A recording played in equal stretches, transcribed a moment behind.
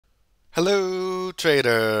Hello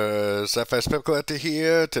traders, FX Pip Collector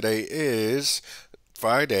here. Today is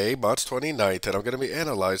Friday, March 29th, and I'm going to be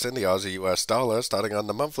analyzing the Aussie US dollar starting on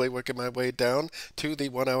the monthly, working my way down to the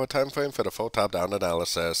 1 hour time frame for the full top down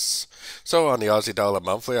analysis. So on the Aussie dollar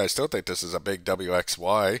monthly, I still think this is a big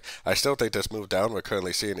WXY. I still think this move down we're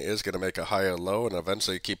currently seeing is going to make a higher low and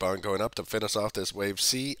eventually keep on going up to finish off this wave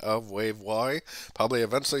C of wave Y, probably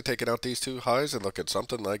eventually taking out these two highs and look at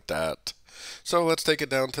something like that. So let's take it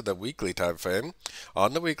down to the weekly time frame.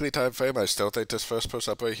 On the weekly time frame, I still think this first push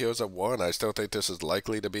up right here is a 1. I still think this is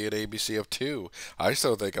likely to be an ABC of 2. I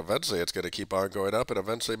still think eventually it's going to keep on going up and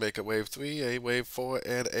eventually make a wave 3, a wave 4,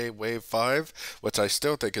 and a wave 5, which I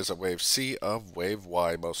still think is a wave C of wave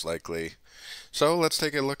Y most likely. So let's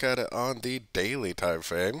take a look at it on the daily time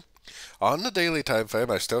frame. On the daily time frame,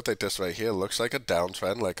 I still think this right here looks like a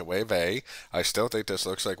downtrend, like a wave A. I still think this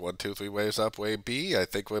looks like 1, 2, 3 waves up, wave B. I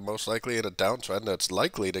think we're most likely in a downtrend that's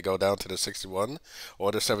likely to go down to the 61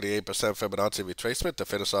 or the 78% Fibonacci retracement to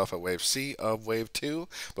finish off a wave C of wave 2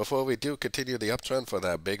 before we do continue the uptrend for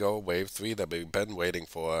that big old wave 3 that we've been waiting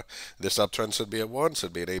for. This uptrend should be a 1,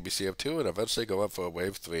 should be an ABC of 2, and eventually go up for a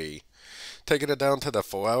wave 3. Taking it down to the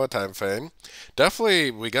 4 hour time frame. Definitely,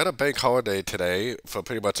 we got a bank holiday today for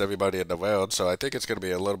pretty much everybody in the world, so I think it's going to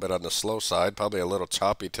be a little bit on the slow side, probably a little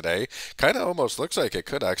choppy today. Kind of almost looks like it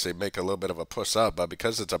could actually make a little bit of a push up, but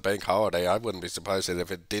because it's a bank holiday, I wouldn't be surprised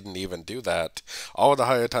if it didn't even do that. All of the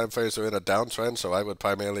higher time frames are in a downtrend, so I would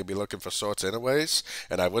primarily be looking for shorts anyways,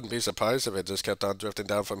 and I wouldn't be surprised if it just kept on drifting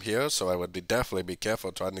down from here, so I would definitely be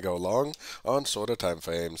careful trying to go long on shorter time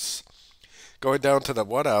frames. Going down to the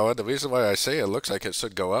 1 hour, the reason why I say it looks like it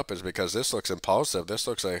should go up is because this looks impulsive. This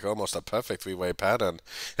looks like almost a perfect three-way pattern.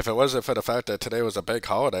 If it wasn't for the fact that today was a big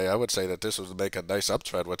holiday, I would say that this would make a nice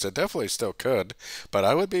uptrend, which it definitely still could. But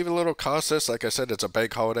I would be a little cautious. Like I said, it's a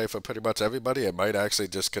big holiday for pretty much everybody. It might actually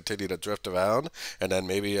just continue to drift around, and then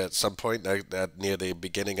maybe at some point near the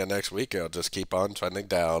beginning of next week, it'll just keep on trending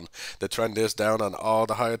down. The trend is down on all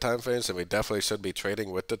the higher time frames, and we definitely should be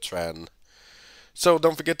trading with the trend. So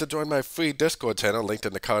don't forget to join my free Discord channel linked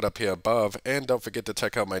in the card up here above, and don't forget to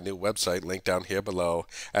check out my new website linked down here below.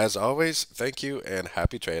 As always, thank you and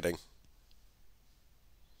happy trading.